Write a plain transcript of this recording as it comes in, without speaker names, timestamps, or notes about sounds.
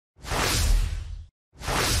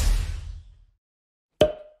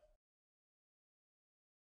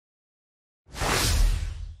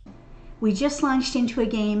We just launched into a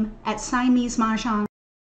game at Siamese Mah Jongg.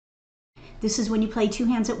 This is when you play two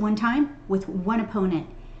hands at one time with one opponent.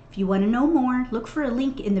 If you want to know more, look for a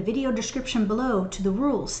link in the video description below to the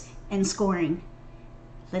rules and scoring.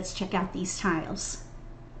 Let's check out these tiles.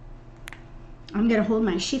 I'm going to hold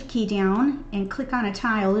my shift key down and click on a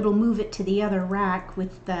tile. It'll move it to the other rack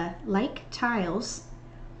with the like tiles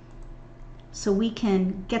so we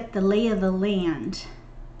can get the lay of the land.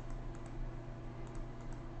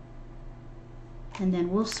 And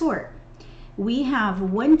then we'll sort. We have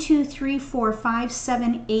 1, 2, 3, 4, 5,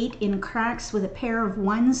 7, 8 in cracks with a pair of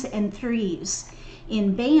 1s and 3s.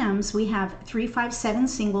 In BAMs, we have 3, 5, 7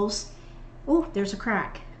 singles. Oh, there's a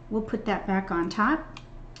crack. We'll put that back on top.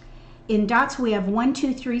 In dots, we have 1,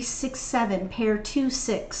 2, 3, 6, 7, pair 2,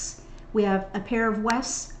 6. We have a pair of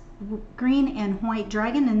wefts, green and white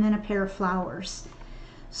dragon, and then a pair of flowers.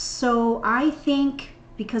 So I think,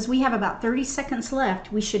 because we have about 30 seconds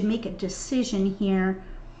left, we should make a decision here.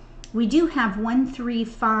 We do have 1, 3,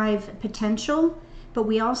 5 potential, but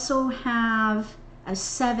we also have a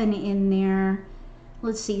 7 in there.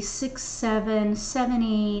 Let's see, 6, 7, 7,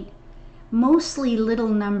 8, mostly little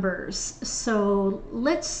numbers. So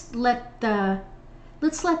let's let the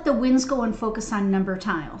winds go and focus on number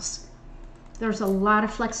tiles. There's a lot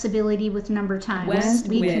of flexibility with number tiles.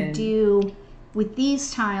 We could do with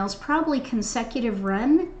these tiles probably consecutive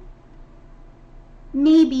run,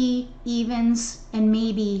 maybe evens, and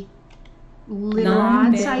maybe little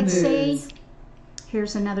odds, I'd say.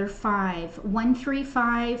 Here's another 5. 1, 3,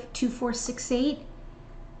 5, 2, 4, 6, 8.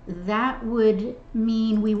 That would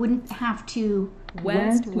mean we wouldn't have to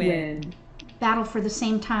west wind battle for the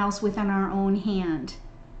same tiles within our own hand.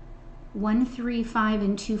 1, 3, 5,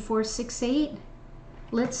 and 2, 4, 6, 8.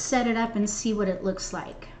 Let's set it up and see what it looks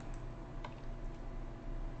like.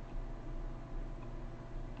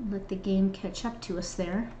 Let the game catch up to us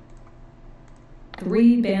there.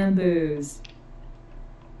 3 bamboos.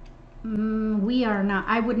 We are not,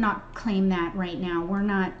 I would not claim that right now. We're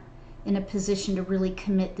not in a position to really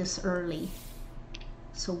commit this early.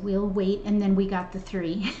 So we'll wait, and then we got the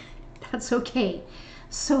 3. That's okay.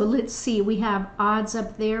 So let's see, we have odds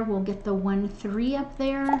up there. We'll get the 1, 3 up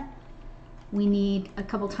there. We need a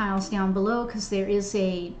couple tiles down below because there is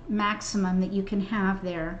a maximum that you can have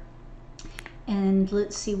there. And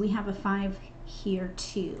let's see, we have a 5 here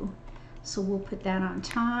too. So we'll put that on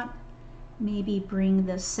top. Maybe bring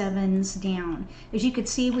the 7s down. As you can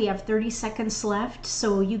see, we have 30 seconds left,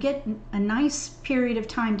 so you get a nice period of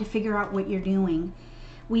time to figure out what you're doing.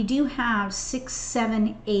 We do have 6,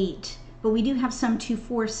 7, 8, but we do have some 2,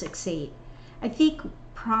 4, 6, 8. I think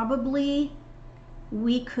probably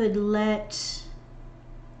we could let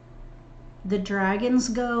the dragons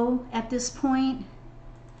go at this point,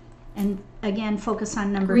 and again focus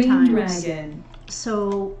on number Green times. Dragon.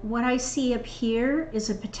 So what I see up here is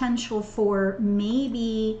a potential for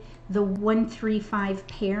maybe the 1, 3, 5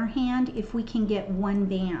 pair hand if we can get 1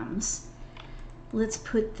 BAMs. Let's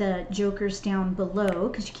put the jokers down below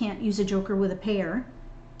because you can't use a joker with a pair.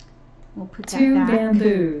 We'll put that 2 back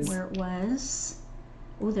bamboos. where it was.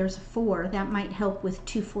 Oh, there's a 4. That might help with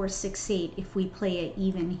 2, 4, 6, 8 if we play an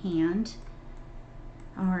even hand.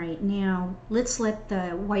 All right, now let's let the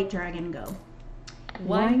white dragon go.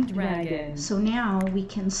 White dragon. So now we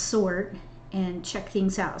can sort and check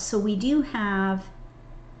things out. So we do have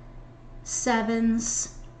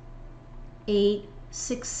 7s, 8,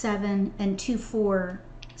 6, 7, and 2, 4,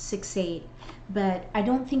 6, 8. But I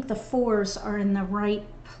don't think the 4s are in the right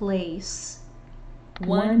place.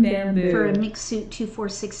 1 bamboo. For a mixed suit 2, 4,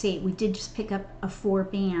 6, 8. We did just pick up a 4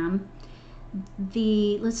 BAM.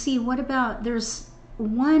 Let's see, what about, there's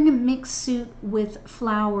 1 mixed suit with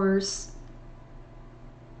flowers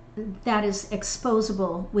that is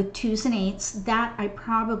exposable with 2s and 8s. That I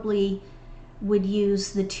probably would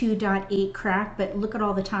use the 2.8 crack, but look at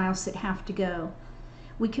all the tiles that have to go.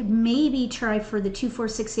 We could maybe try for the 2, 4,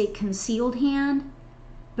 6, 8 concealed hand,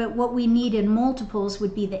 but what we need in multiples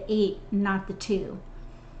would be the 8, not the 2.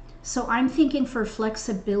 So I'm thinking for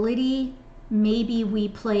flexibility, maybe we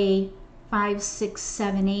play 5, 6,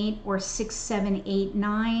 7, 8, or 6, 7, 8,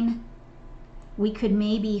 9. We could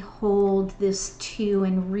maybe hold this 2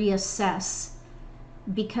 and reassess,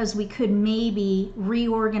 because we could maybe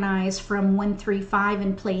reorganize from 1, 3, 5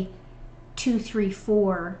 and play 2, 3,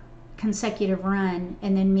 4 consecutive run,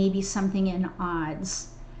 and then maybe something in odds.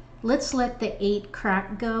 Let's let the 8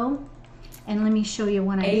 crack go, and let me show you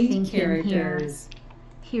what I'm thinking characters. Here.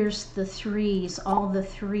 Here's the 3s, all the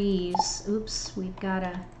 3s. Oops, we've got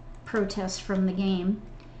a protest from the game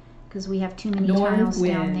because we have too many tiles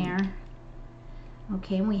down there.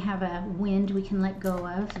 Okay, and we have a wind we can let go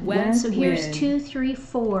of. West so here's wind. 2, 3,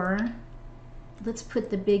 4. let's put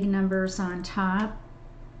the big numbers on top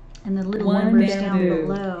and the little One numbers down bamboo.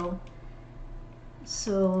 below.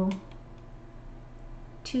 So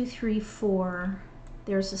 2, 3, 4,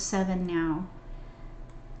 there's a 7 now.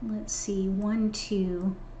 Let's see, 1,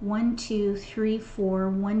 2, 1, 2, 3, 4,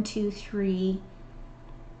 1, 2, 3.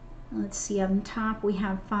 Let's see, on top we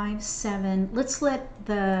have 5, 7. Let's let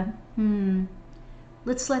the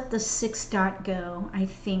 6 dot go, I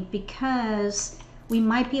think, because we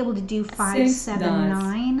might be able to do 5, 6 7, dots.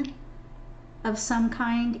 9 of some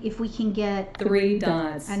kind if we can get 3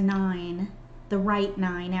 dots. a 9, the right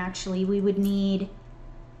 9 actually. We would need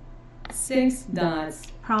 6 dots.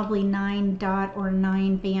 probably 9 dot or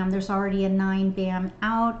 9 bam. There's already a 9 bam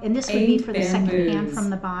out, and this would be 8 for the second hand bamboos. from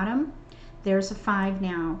the bottom. There's a 5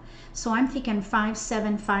 now. So I'm thinking 5,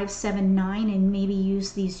 7, 5, 7, 9, and maybe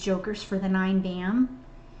use these jokers for the 9 bam.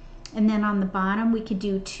 And then on the bottom we could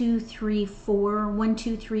do 2, 3, 4, 1,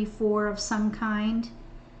 2, 3, 4 of some kind.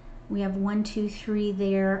 We have 1, 2, 3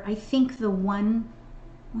 there. I think the 1,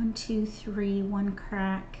 2, 3, 1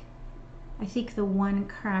 crack. I think the 1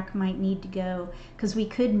 crack might need to go, because we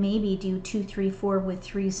could maybe do 2, 3, 4 with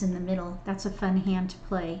 3s in the middle. That's a fun hand to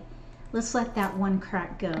play. Let's let that 1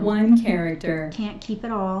 crack go. 1 character. Can't keep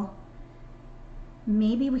it all.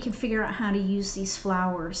 Maybe we can figure out how to use these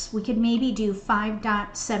flowers. We could maybe do 5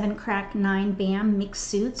 dot, 7 crack, 9 bam, mixed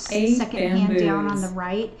suits. 8 Second hand down on bamboos. the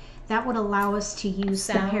right. That would allow us to use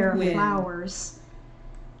the South pair of wind. flowers.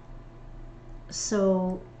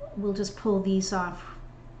 So we'll just pull these off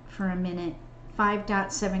for a minute. 5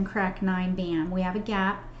 dot, 7 crack, 9 bam. We have a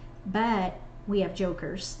gap, but we have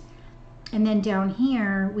jokers. And then down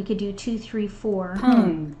here we could do 2, 3, 4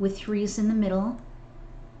 Pung. with 3s in the middle.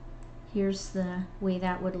 Here's the way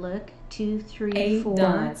that would look. 2, 3, 8 4.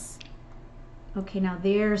 dots. Okay, now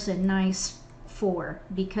there's a nice 4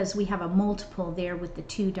 because we have a multiple there with the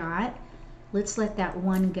 2 dot. Let's let that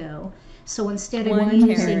 1 go. So instead of 1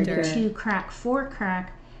 using the character. 2 crack, 4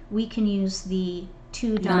 crack, we can use the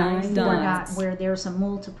 2 dot, 9 4 dot dots. where there's a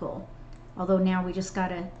multiple. Although now we just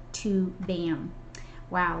got a 2 bam.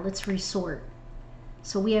 Wow, let's resort.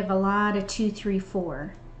 So we have a lot of 2, 3,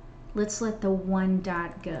 4. Let's let the 1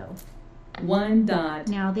 dot go. 1 dot.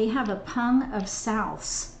 Now they have a pung of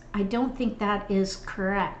souths. I don't think that is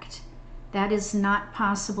correct. That is not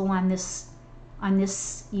possible on this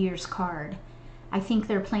year's card. I think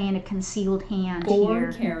they're playing a concealed hand 4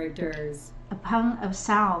 here. characters. A pung of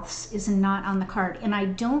souths is not on the card, and I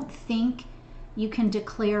don't think you can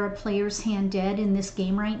declare a player's hand dead in this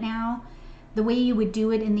game right now. The way you would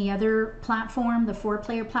do it in the other platform, the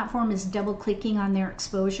 4-player platform, is double clicking on their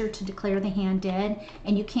exposure to declare the hand dead,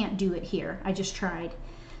 and you can't do it here. I just tried.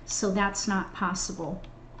 So that's not possible.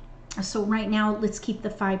 So right now, let's keep the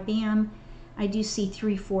 5 bam. I do see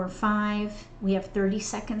 3, 4, 5. We have 30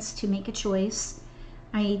 seconds to make a choice.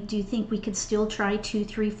 I do think we could still try 2,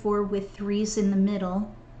 3, 4 with 3s in the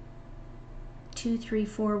middle. 2, 3,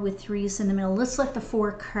 4 with 3s in the middle. Let's let the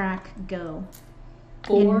 4 crack go.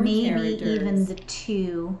 4 And maybe characters. even the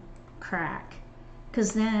 2 crack,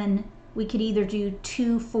 because then we could either do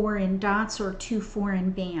 2, 4 in dots or 2, 4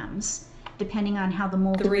 in bams, depending on how the 3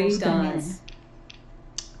 multiples come in. dots.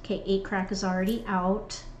 Okay, 8 crack is already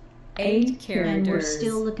out, 8 characters. and we're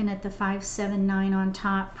still looking at the 5, 7, 9 on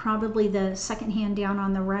top, probably the second hand down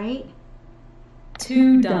on the right.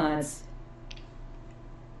 2 dots.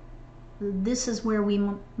 This is where we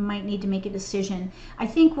might need to make a decision. I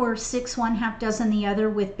think we're 6 one, half dozen the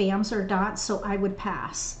other with bams or dots, so I would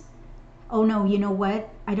pass. Oh no, you know what?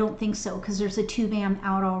 I don't think so, because there's a 2 bam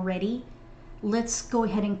out already. Let's go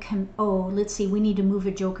ahead and let's see, we need to move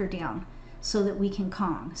a joker down so that we can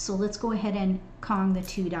Kong. So let's go ahead and Kong the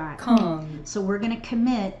 2 dot. Kong. So we're going to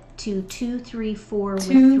commit to 2, 3, 4 with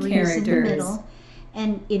 2 3s in the characters. middle.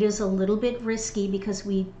 And it is a little bit risky because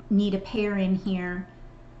we need a pair in here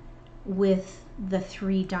with the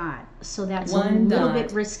 3 dot. So that's 1 a little dot.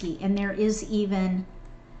 bit risky. And there is even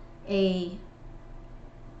a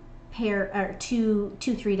pair or two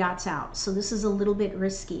 3 dots out. So this is a little bit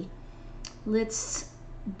risky. Let's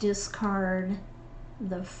discard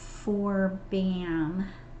the 4 bam.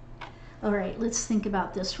 All right, let's think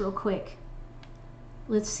about this real quick.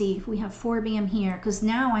 Let's see if we have 4 bam here, because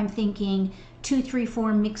now I'm thinking 2, 3,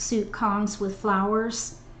 4 mixed suit Kongs with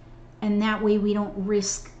flowers, and that way we don't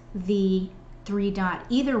risk the 3 dot.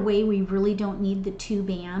 Either way, we really don't need the 2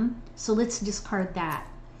 bam, so let's discard that.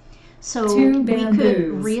 So 2 we could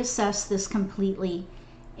bamboos. reassess this completely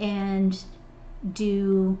and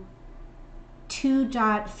do 2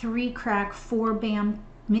 dot, 3 crack, 4 bam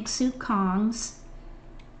mixed suit Kongs,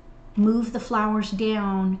 move the flowers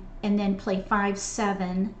down, and then play 5,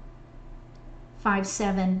 7, 5,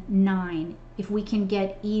 7, 9. if we can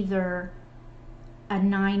get either a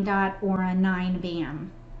 9 dot or a 9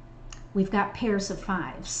 bam. We've got pairs of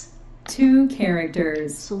 5s. 2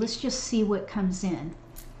 characters. So let's just see what comes in.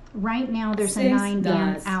 Right now there's a 6 9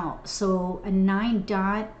 bam dots. out, so a 9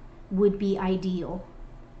 dot would be ideal.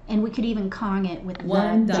 And we could even Kong it with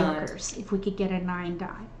 1 the dot. jokers if we could get a 9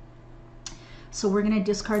 dot. So we're going to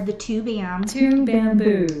discard the 2 bam. 2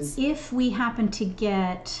 bamboos. If we happen to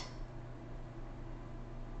get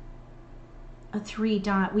a 3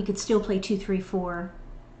 dot, we could still play 2, 3, 4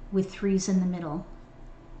 with 3s in the middle.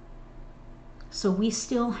 So we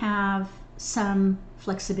still have some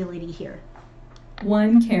flexibility here.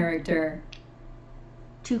 1 character.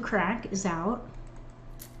 2 crack is out.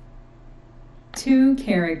 2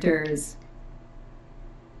 characters.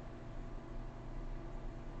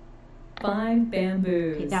 5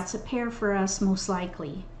 bamboos. Okay, that's a pair for us most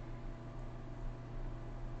likely.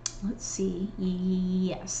 Let's see.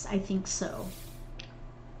 Yes, I think so.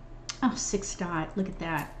 Oh, 6 dot. Look at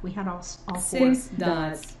that. We had all 4. 6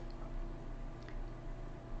 dots.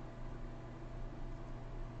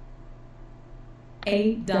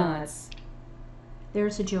 8 dots.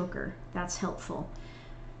 There's a joker. That's helpful.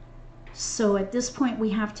 So at this point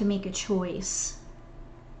we have to make a choice.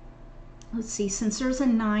 Let's see, since there's a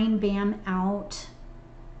 9 bam out,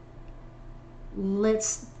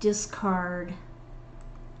 let's discard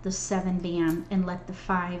the 7 bam and let the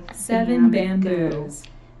 5 7 bam bamboos. go.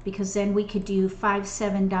 Because then we could do 5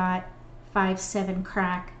 7 dot, 5 7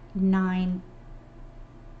 crack, 9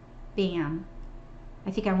 bam.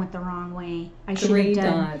 I think I went the wrong way. I should 3 have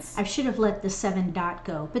done. dots. I should have let the 7 dot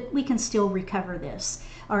go, but we can still recover this.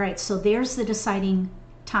 All right, so there's the deciding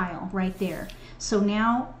tile right there. So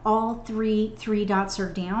now all 3 dots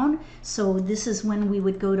are down. So this is when we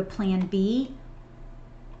would go to plan B.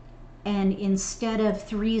 And instead of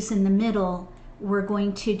 3s in the middle, we're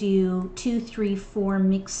going to do 2, 3, 4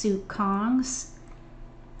 mixed suit Kongs.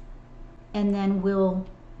 And then we'll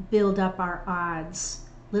build up our odds.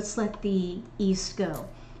 Let's let the east go.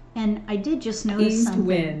 And I did just notice East something.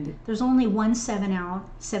 wind. There's only 1 7 out,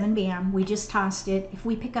 7 bam. We just tossed it. If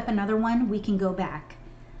we pick up another one, we can go back.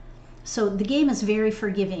 So the game is very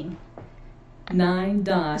forgiving, 9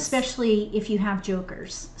 dots. especially if you have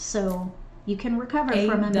jokers. So you can recover 8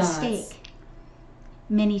 from a dots. mistake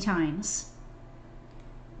many times.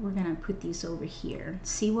 We're gonna put these over here,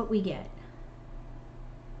 see what we get.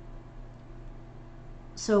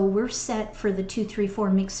 So we're set for the 2, 3, 4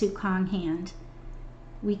 mixed suit Kong hand.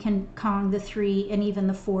 We can Kong the 3 and even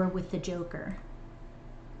the 4 with the joker.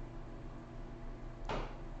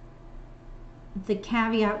 The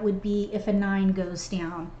caveat would be if a 9 goes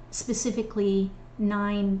down, specifically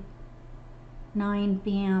 9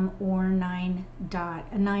 bam or 9 dot.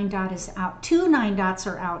 A 9 dot is out. 2 9 dots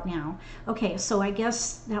are out now. Okay, so I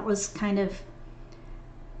guess that was kind of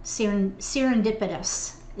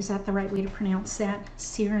serendipitous. Is that the right way to pronounce that?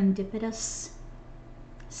 Serendipitous?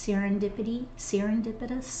 Serendipity?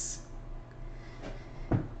 Serendipitous?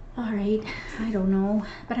 All right, I don't know,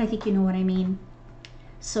 but I think you know what I mean.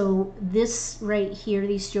 So this right here,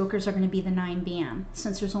 these jokers are going to be the 9 bam,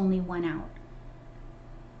 since there's only 1 out.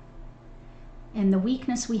 And the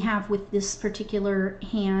weakness we have with this particular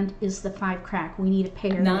hand is the 5 crack. We need a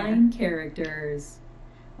pair 9 there. characters.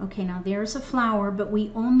 Okay, now there's a flower, but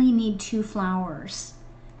we only need 2 flowers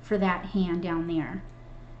for that hand down there.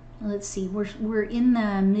 Let's see, we're in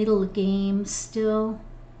the middle game still.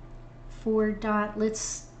 4 dot.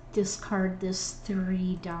 Let's discard this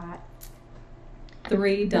 3 dot.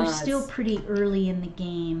 3 We're dots. still pretty early in the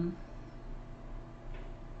game.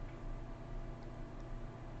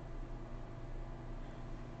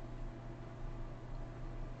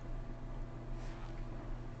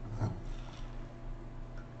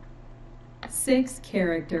 Six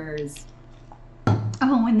characters.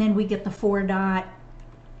 Oh, and then we get the 4 dot.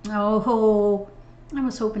 Oh, I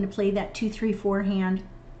was hoping to play that 2, 3, 4 hand.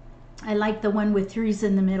 I like the one with 3s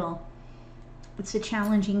in the middle. It's a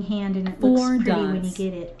challenging hand and it 4 looks pretty when you dots.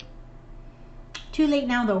 get it. Too late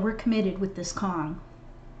now though, we're committed with this Kong.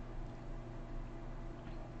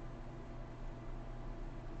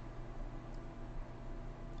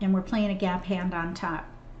 And we're playing a gap hand on top.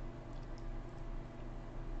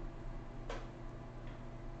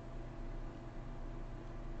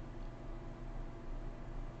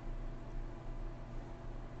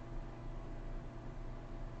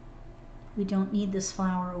 We don't need this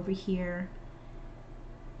flower over here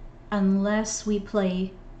unless we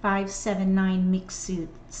play 5, 7, 9 mixed suit,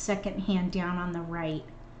 second hand down on the right.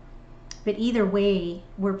 But either way,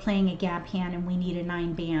 we're playing a gap hand and we need a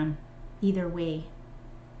 9 bam either way.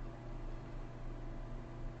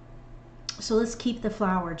 So let's keep the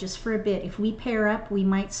flower just for a bit. If we pair up, we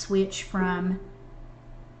might switch from,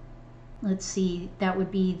 let's see, that would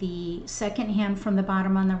be the second hand from the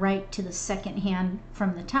bottom on the right to the second hand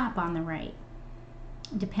from the top on the right,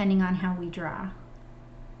 depending on how we draw.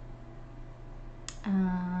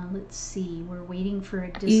 Let's see, we're waiting for a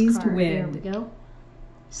discard. East There wind. we go.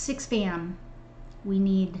 6 bam. We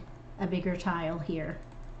need a bigger tile here.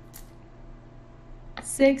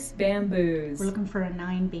 6 We're bamboos. looking for a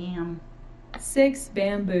 9 bam. 6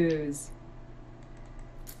 bamboos.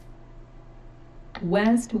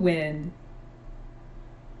 West wind.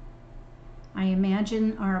 I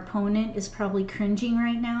imagine our opponent is probably cringing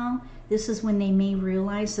right now. This is when they may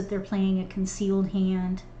realize that they're playing a concealed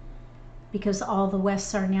hand. Because all the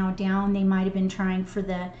Wests are now down, they might have been trying for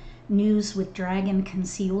the news with dragon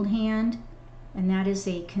concealed hand. And that is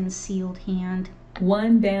a concealed hand.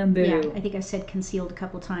 1 bamboo. Yeah, I think I said concealed a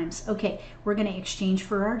couple times. Okay, we're going to exchange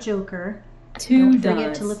for our joker. 2 Don't forget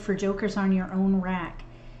dots. to look for jokers on your own rack.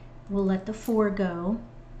 We'll let the 4 go.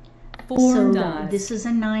 4 So dots. this is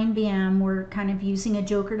a 9 bam. We're kind of using a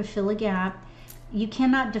joker to fill a gap. You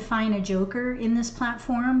cannot define a joker in this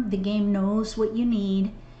platform. The game knows what you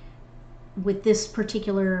need with this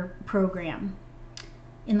particular program.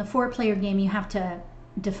 In the 4-player game, you have to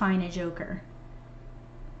define a joker.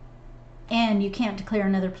 And you can't declare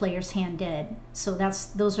another player's hand dead. So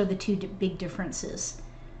those are the two big differences.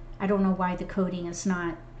 I don't know why the coding is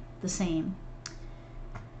not the same.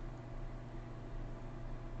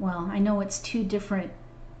 Well, I know it's 2 different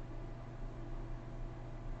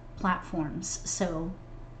platforms, so,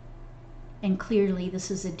 and clearly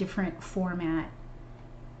this is a different format.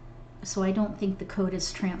 So I don't think the code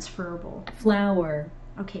is transferable. Flower.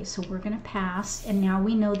 Okay, so we're going to pass, and now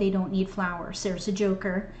we know they don't need flowers. There's a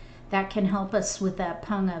joker that can help us with that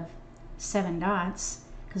pung of 7 dots,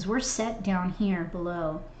 because we're set down here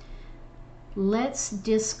below. Let's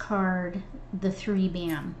discard the 3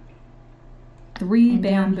 bam. 3 And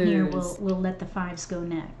down bamboos. here we'll let the 5s go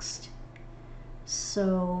next.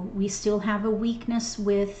 So we still have a weakness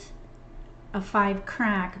with a 5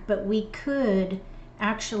 crack, but we could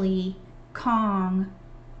actually Kong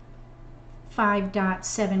 5 dot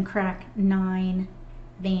 7 crack 9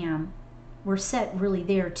 bam. We're set really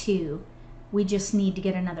there too. We just need to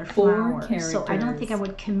get another 4 flower. So I don't think I characters.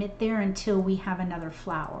 would commit there until we have another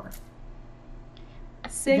flower.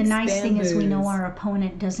 6 The nice thing is we know bamboos. our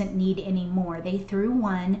opponent doesn't need any more. They threw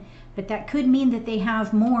 1, but that could mean that they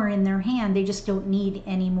have more in their hand. They just don't need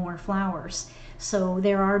any more flowers. So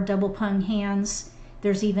there are double pung hands.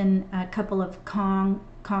 There's even a couple of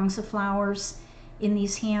kongs of flowers in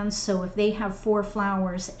these hands. So if they have 4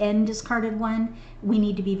 flowers and discarded 1, we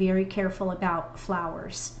need to be very careful about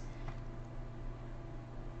flowers.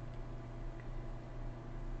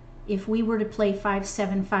 If we were to play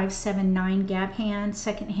 5-7, 5-7, 9 gap hand,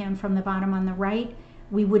 second hand from the bottom on the right,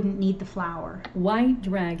 we wouldn't need the flower. White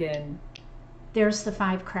dragon. There's the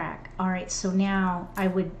 5 crack. All right, so now I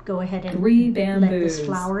would go ahead and 3 let this bamboos.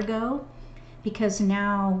 flower go, because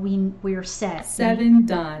now we're set. 7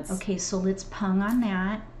 dots. Okay, so let's pung on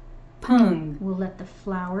that. Pung. We'll let the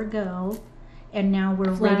flower go. And now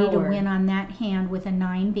we're ready to Flower. win on that hand with a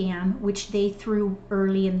 9 bam, which they threw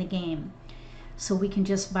early in the game. So we can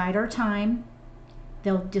just bide our time.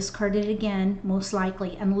 They'll discard it again, most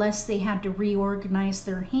likely, unless they had to reorganize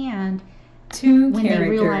their hand 2 when characters. they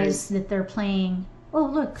realize that they're playing. Oh,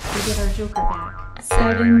 look, we get our joker back.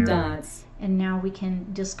 7 dots. And now we can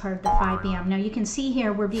discard the 5 bam. Now you can see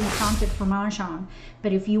here we're being prompted for Mah Jongg,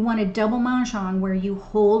 but if you want a double Mah Jongg where you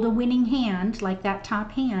hold a winning hand, like that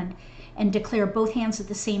top hand, and declare both hands at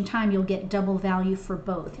the same time, you'll get double value for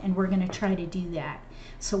both, and we're going to try to do that.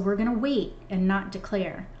 So we're going to wait and not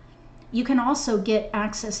declare. You can also get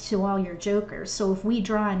access to all your jokers. So if we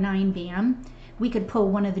draw a 9 bam, we could pull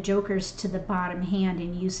one of the jokers to the bottom hand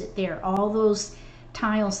and use it there. All those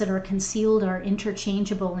tiles that are concealed are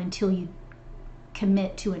interchangeable until you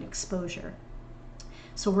commit to an exposure.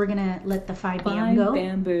 So we're going to let the 5 bam 5 go,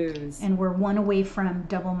 bamboos. and we're 1 away from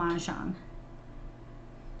double Mah Jongg.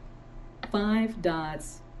 5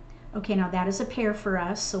 dots. Okay, now that is a pair for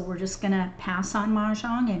us, so we're just going to pass on Mah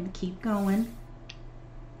Jongg and keep going.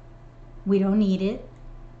 We don't need it.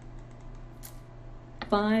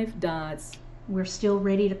 5 dots. We're still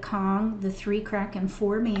ready to Kong the 3 crack and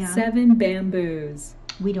 4 bam. 7 bamboos.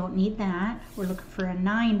 We don't need that. We're looking for a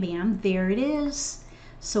 9 bam. There it is.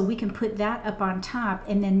 So we can put that up on top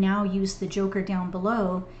and then now use the joker down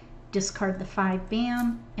below, discard the 5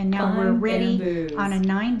 bam, and now 5 we're ready bamboos. on a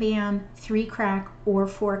 9 bam, 3 crack, or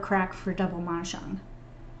 4 crack for double Mah Jongg.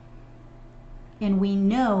 And we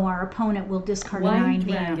know our opponent will discard a 9 White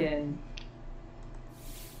bam. dragon.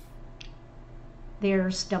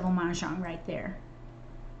 there's double mahjong right there.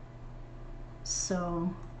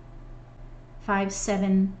 So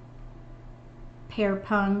 5-7 pair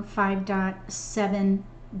pung, 5.7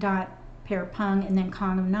 dot pair pung, and then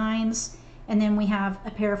Kong of nines, and then we have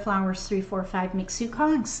a pair of flowers, 3, 4, 5 mixed suit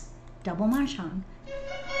Kongs, double mahjong.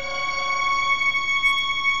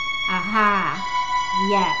 Aha,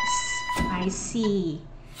 yes, I see.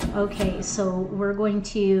 Okay, so we're going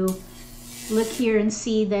to look here and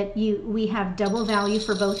see that we have double value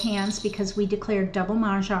for both hands because we declared double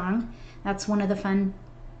mahjong. That's one of the fun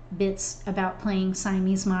bits about playing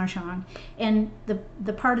Siamese Mah Jongg, and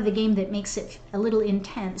the part of the game that makes it a little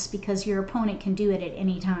intense because your opponent can do it at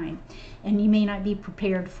any time and you may not be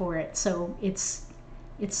prepared for it, so it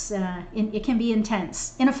can be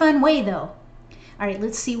intense in a fun way though. All right,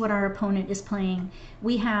 let's see what our opponent is playing.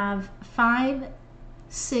 We have 5,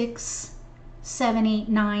 6, 7, 8,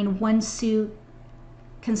 9 one suit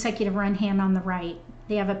consecutive run hand on the right.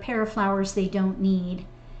 They have a pair of flowers they don't need,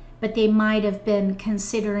 but they might have been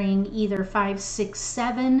considering either 5, 6,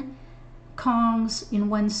 7 Kongs in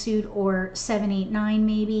one suit or 7, 8, 9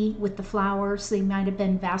 maybe with the flowers. They might have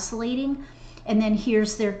been vacillating. And then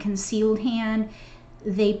here's their concealed hand.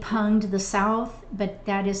 They punged the south, but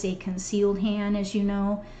that is a concealed hand, as you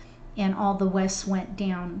know, and all the west went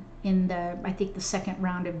down in the, I think, the second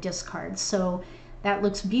round of discards. So that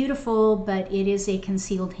looks beautiful, but it is a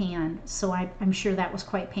concealed hand. So I'm sure that was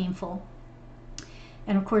quite painful.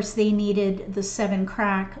 And of course they needed the 7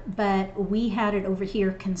 crack, but we had it over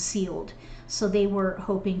here concealed. So they were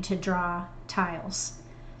hoping to draw tiles.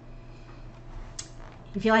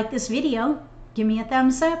 If you like this video, give me a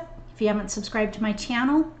thumbs up. If you haven't subscribed to my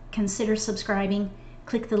channel, consider subscribing.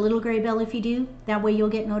 Click the little gray bell if you do. That way you'll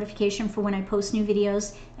get notification for when I post new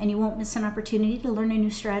videos, and you won't miss an opportunity to learn a new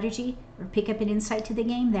strategy or pick up an insight to the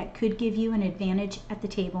game that could give you an advantage at the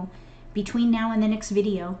table. Between now and the next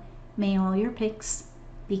video, may all your picks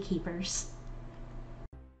be keepers.